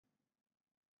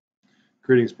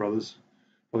Greetings, brothers.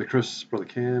 Brother Chris, Brother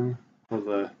Cam,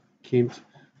 Brother Kent,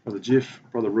 Brother Jeff,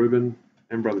 Brother Ruben,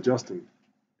 and Brother Justin,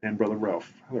 and Brother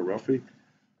Ralph. Hello, Ralphie.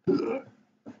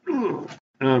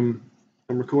 I'm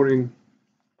recording.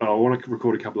 I want to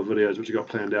record a couple of videos which I got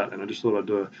planned out, and I just thought I'd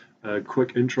do a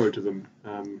quick intro to them,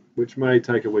 which may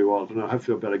take a wee while. I don't know.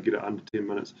 Hopefully, I'll better get it under 10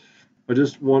 minutes. I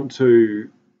just want to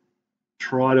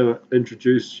try to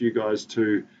introduce you guys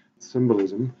to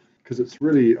symbolism, because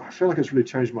I feel like it's really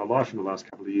changed my life in the last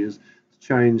couple of years. It's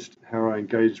changed how I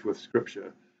engage with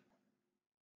Scripture,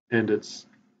 and it's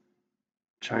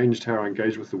changed how I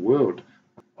engage with the world.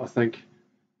 I think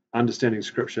understanding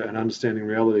Scripture and understanding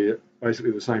reality are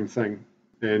basically the same thing.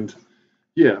 And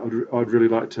yeah, I'd really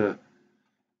like to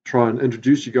try and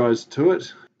introduce you guys to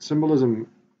it. Symbolism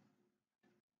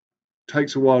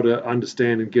takes a while to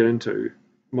understand and get into.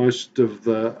 Most of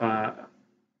the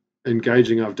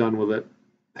engaging I've done with it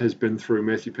has been through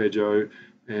Matthew Pageau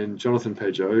and Jonathan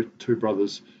Pageau, two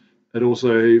brothers. It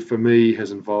also, for me,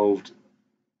 has involved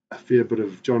a fair bit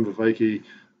of John Vervaeke,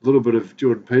 a little bit of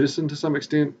Jordan Peterson to some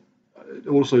extent. It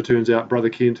also turns out Brother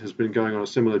Kent has been going on a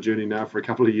similar journey now for a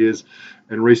couple of years,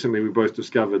 and recently we both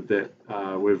discovered that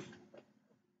we've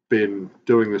been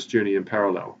doing this journey in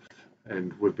parallel,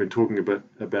 and we've been talking a bit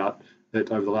about it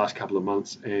over the last couple of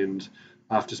months. And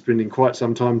after spending quite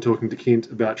some time talking to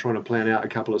Kent about trying to plan out a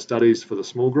couple of studies for the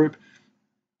small group,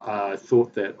 I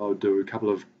thought that I would do a couple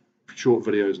of short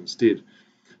videos instead.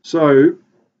 So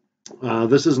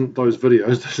this isn't those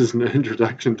videos, this is an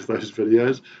introduction to those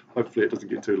videos. Hopefully it doesn't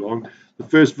get too long. The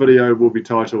first video will be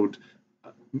titled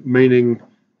Meaning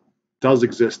Does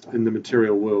Exist in the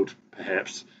Material World,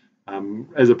 perhaps,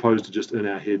 as opposed to just in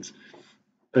our heads.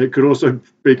 It could also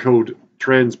be called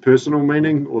Transpersonal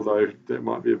Meaning, although that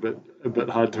might be a bit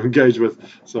hard to engage with,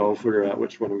 so I'll figure out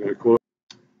which one I'm going to call it.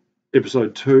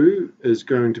 Episode 2 is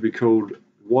going to be called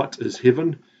What is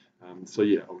Heaven? So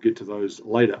yeah, I'll get to those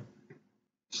later.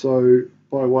 So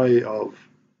by way of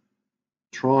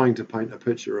trying to paint a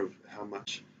picture of how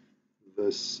much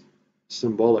this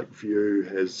symbolic view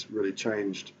has really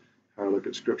changed how I look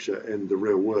at Scripture and the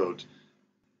real world,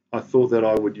 I thought that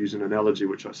I would use an analogy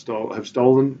which I have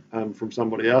stolen from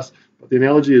somebody else. But the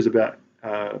analogy is about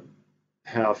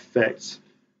how facts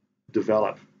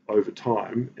develop over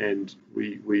time, and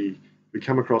we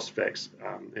come across facts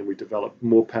and we develop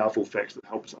more powerful facts that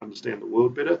help us understand the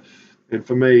world better. And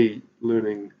for me,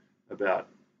 learning about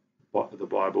the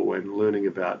Bible and learning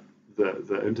about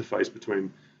the interface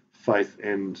between faith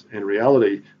and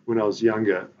reality, when I was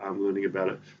younger, learning about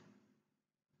it,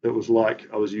 it was like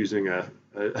I was using a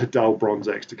dull bronze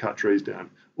axe to cut trees down.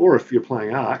 Or if you're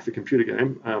playing Ark, the computer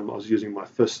game, I was using my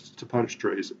fists to punch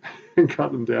trees and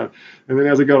cut them down. And then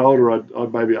as I got older,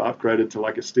 I'd maybe upgraded to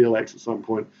like a steel axe at some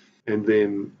point. And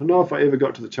then, I don't know if I ever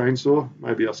got to the chainsaw.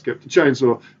 Maybe I skipped the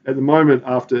chainsaw. At the moment,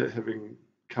 after having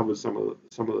covered some of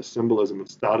the symbolism, and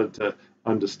started to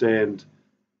understand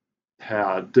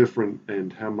how different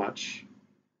and how much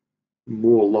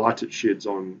more light it sheds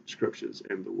on Scriptures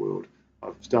and the world.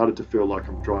 I've started to feel like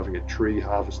I'm driving a tree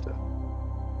harvester.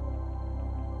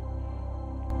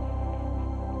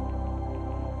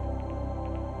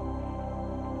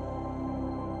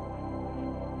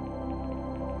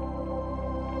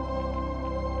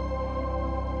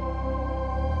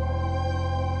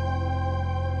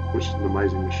 Which is an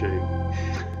amazing machine.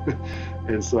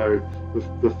 And so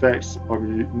the facts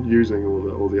I'm using,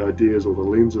 or the ideas or the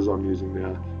lenses I'm using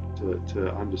now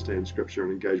to understand Scripture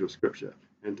and engage with Scripture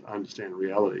and to understand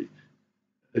reality,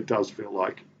 it does feel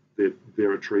like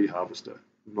they're a tree harvester,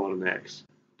 not an axe.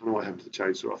 I don't know what happened to the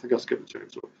chainsaw. I think I skipped the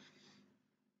chainsaw.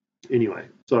 Anyway,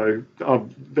 so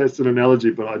that's an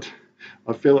analogy, but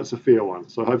I feel it's a fair one.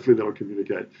 So hopefully that'll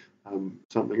communicate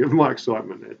something of my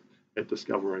excitement at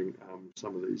discovering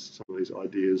some of these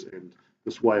ideas and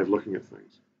this way of looking at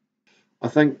things. I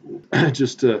think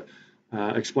just to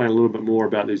explain a little bit more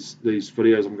about these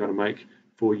videos I'm going to make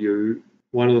for you,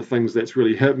 one of the things that's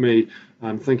really hit me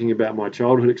thinking about my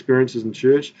childhood experiences in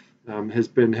church has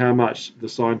been how much the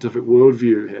scientific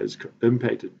worldview has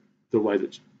impacted the way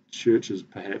that churches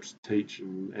perhaps teach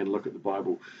and look at the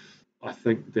Bible. I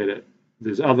think that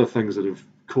there's other things that have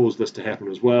caused this to happen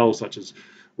as well, such as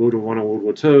World War I and World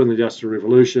War II and the Industrial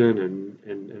Revolution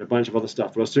and a bunch of other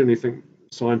stuff. But I certainly think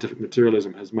scientific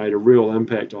materialism has made a real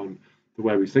impact on the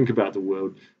way we think about the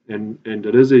world. And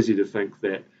it is easy to think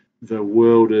that the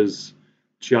world is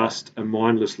just a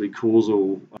mindlessly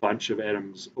causal bunch of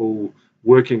atoms all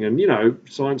working. And,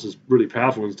 science is really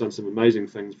powerful and has done some amazing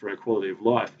things for our quality of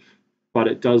life, but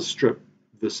it does strip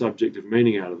the subjective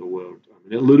meaning out of the world. I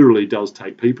mean, it literally does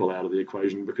take people out of the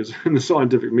equation, because in the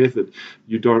scientific method,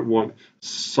 you don't want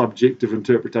subjective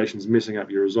interpretations messing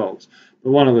up your results.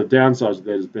 But one of the downsides of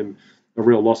that has been a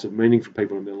real loss of meaning for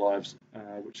people in their lives,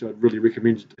 which I'd really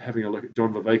recommend having a look at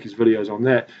John Vervaeke's videos on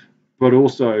that. But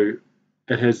also,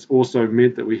 it has also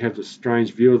meant that we have this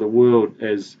strange view of the world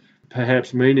as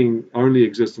perhaps meaning only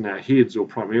exists in our heads, or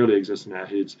primarily exists in our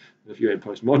heads. And if you add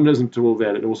postmodernism to all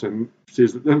that, it also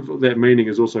says that that meaning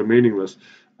is also meaningless.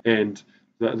 And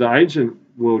the ancient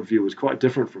worldview was quite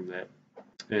different from that.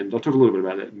 And I'll talk a little bit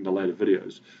about that in the later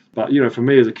videos. But, for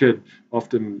me as a kid,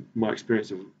 often my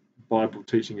experience of Bible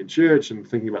teaching in church and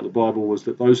thinking about the Bible was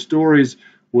that those stories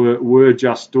were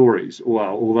just stories,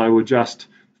 or they were just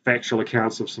factual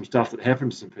accounts of some stuff that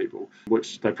happened to some people,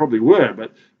 which they probably were,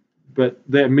 but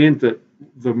that meant that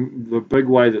the big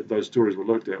way that those stories were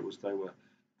looked at was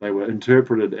they were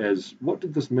interpreted as, what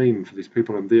did this mean for these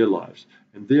people in their lives,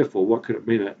 and therefore what could it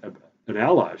mean in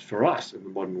our lives, for us in the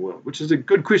modern world, which is a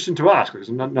good question to ask, because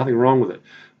there's nothing wrong with it,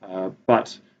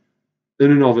 but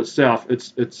in and of itself,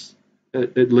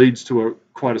 it leads to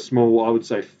quite a small, I would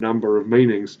say, number of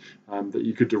meanings that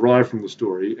you could derive from the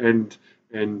story, and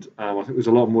I think there's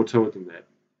a lot more to it than that.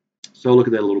 So I'll look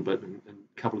at that a little bit in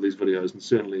a couple of these videos, and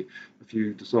certainly if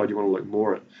you decide you want to look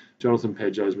more at Jonathan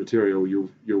Pageau's material,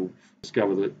 you'll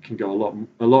discover that it can go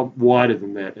a lot wider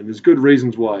than that, and there's good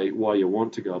reasons why you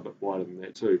want to go a bit wider than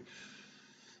that too.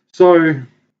 So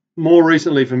more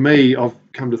recently for me, I've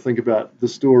come to think about the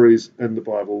stories in the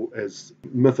Bible as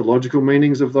mythological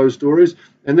meanings of those stories,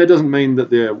 and that doesn't mean that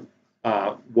they're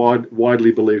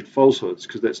widely believed falsehoods,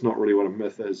 because that's not really what a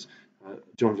myth is.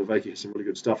 John Vervaeke has some really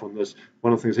good stuff on this.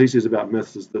 One of the things he says about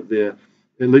myths is that they're,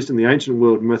 at least in the ancient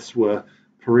world, myths were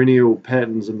perennial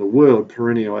patterns in the world,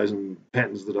 perennial as in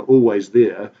patterns that are always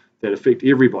there, that affect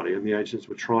everybody, and the ancients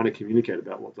were trying to communicate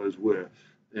about what those were.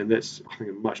 And that's, I think,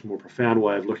 a much more profound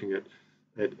way of looking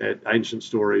at ancient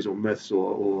stories or myths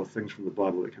or things from the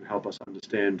Bible that can help us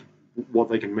understand what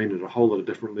they can mean at a whole lot of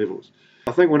different levels.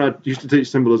 I think when I used to teach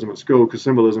symbolism at school, because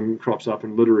symbolism crops up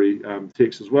in literary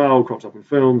texts as well, crops up in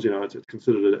films, it's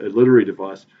considered a literary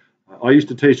device. I used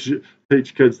to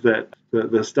teach kids that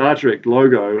the Star Trek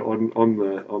logo on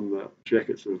the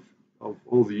jackets of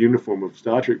all the uniform of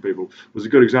Star Trek people was a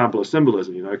good example of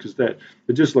symbolism, because that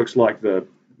it just looks like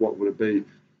what would it be,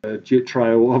 a jet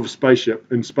trail of a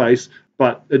spaceship in space,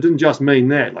 but it didn't just mean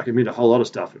that. Like, it meant a whole lot of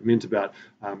stuff. It meant about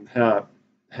how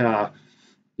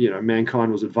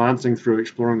mankind was advancing through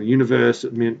exploring the universe.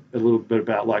 It meant a little bit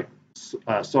about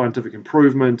scientific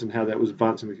improvement and how that was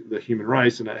advancing the human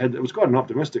race, and it was quite an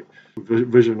optimistic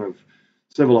vision of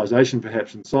civilization,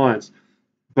 perhaps, in science.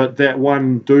 But that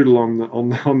one doodle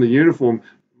on the uniform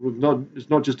it's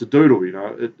not just a doodle,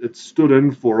 it stood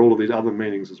in for all of these other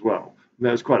meanings as well. And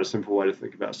that was quite a simple way to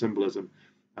think about symbolism.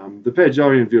 The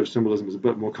Pageauian view of symbolism is a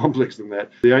bit more complex than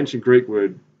that. The ancient Greek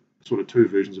word, sort of two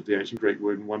versions of the ancient Greek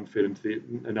word, and one fed into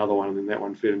another one, and then that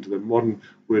one fed into the modern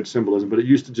word symbolism. But it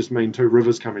used to just mean two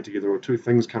rivers coming together, or two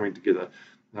things coming together.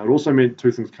 Now, it also meant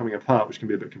two things coming apart, which can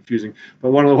be a bit confusing.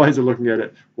 But one of the ways of looking at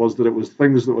it was that it was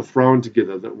things that were thrown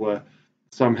together that were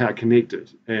somehow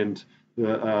connected. And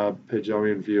the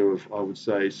Pageauian view of, I would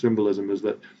say, symbolism is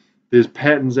that there's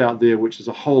patterns out there, which is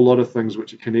a whole lot of things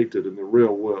which are connected in the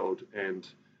real world, and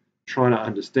trying to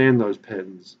understand those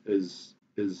patterns is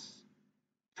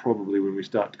probably when we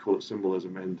start to call it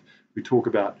symbolism, and we talk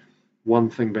about one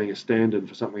thing being a stand-in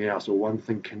for something else, or one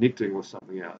thing connecting with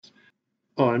something else.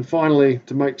 Oh, and finally,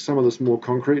 to make some of this more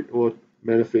concrete or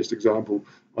manifest example,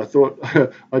 I thought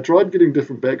I tried getting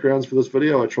different backgrounds for this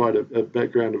video. I tried a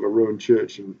background of a ruined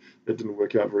church, and it didn't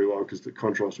work out very well because the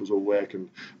contrast was all whack. And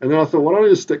then I thought, why don't I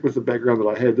just stick with the background that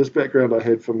I had? This background I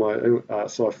had for my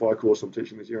sci-fi course I'm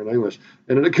teaching this year in English.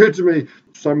 And it occurred to me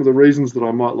some of the reasons that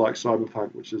I might like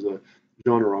cyberpunk, which is a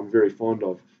genre I'm very fond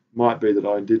of, might be that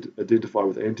I did identify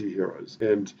with anti-heroes.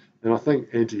 And I think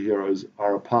anti-heroes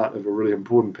are a part of a really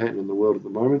important pattern in the world at the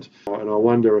moment. And I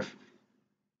wonder if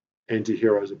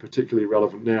anti-heroes are particularly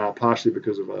relevant now, partially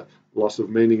because of a loss of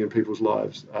meaning in people's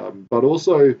lives. But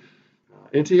also,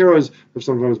 anti-heroes have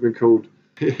sometimes been called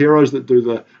heroes that do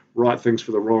the right things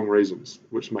for the wrong reasons,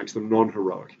 which makes them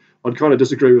non-heroic. I'd kind of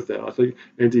disagree with that. I think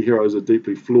anti-heroes are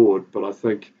deeply flawed, but I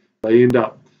think they end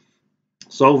up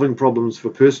solving problems for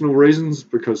personal reasons,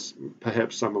 because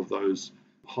perhaps some of those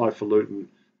highfalutin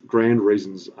grand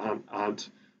reasons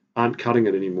aren't cutting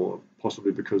it anymore,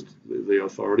 possibly because the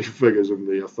authority figures and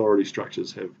the authority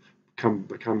structures have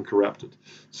become corrupted.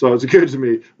 So it's occurred to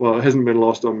me, well, it hasn't been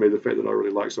lost on me, the fact that I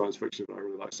really like science fiction and I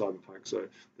really like cyberpunk, so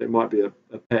there might be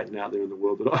a pattern out there in the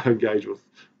world that I engage with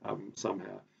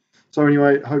somehow. So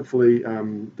anyway, hopefully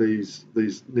these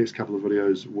next couple of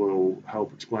videos will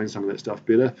help explain some of that stuff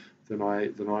better than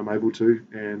I'm able to,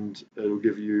 and it'll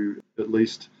give you at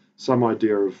least some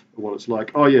idea of what it's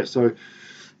like. Oh yeah, so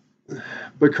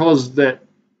because that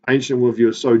ancient worldview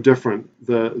is so different,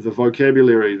 the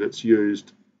vocabulary that's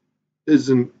used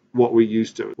isn't what we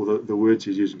used to, or the words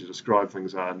he's using to describe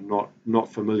things are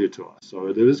not familiar to us. So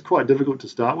it is quite difficult to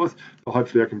start with, but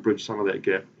hopefully I can bridge some of that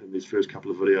gap in these first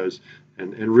couple of videos.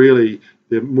 And really,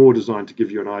 they're more designed to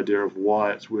give you an idea of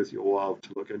why it's worth your while to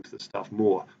look into this stuff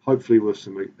more, hopefully with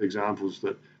some examples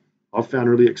that I've found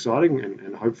really exciting,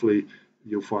 and hopefully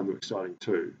you'll find them exciting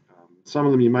too. Some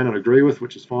of them you may not agree with,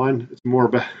 which is fine. It's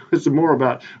more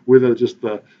about whether just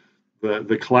the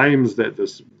claims that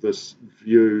this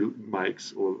view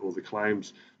makes, or the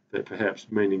claims that perhaps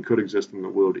meaning could exist in the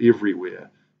world everywhere,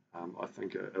 I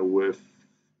think are worth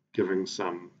giving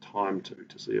some time to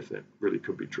see if that really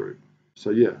could be true. So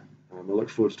yeah, I look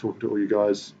forward to talking to all you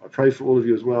guys. I pray for all of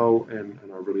you as well, and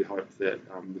I really hope that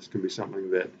this can be something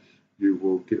that you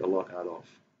will get a lot out of,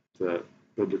 the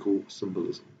biblical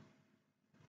symbolism.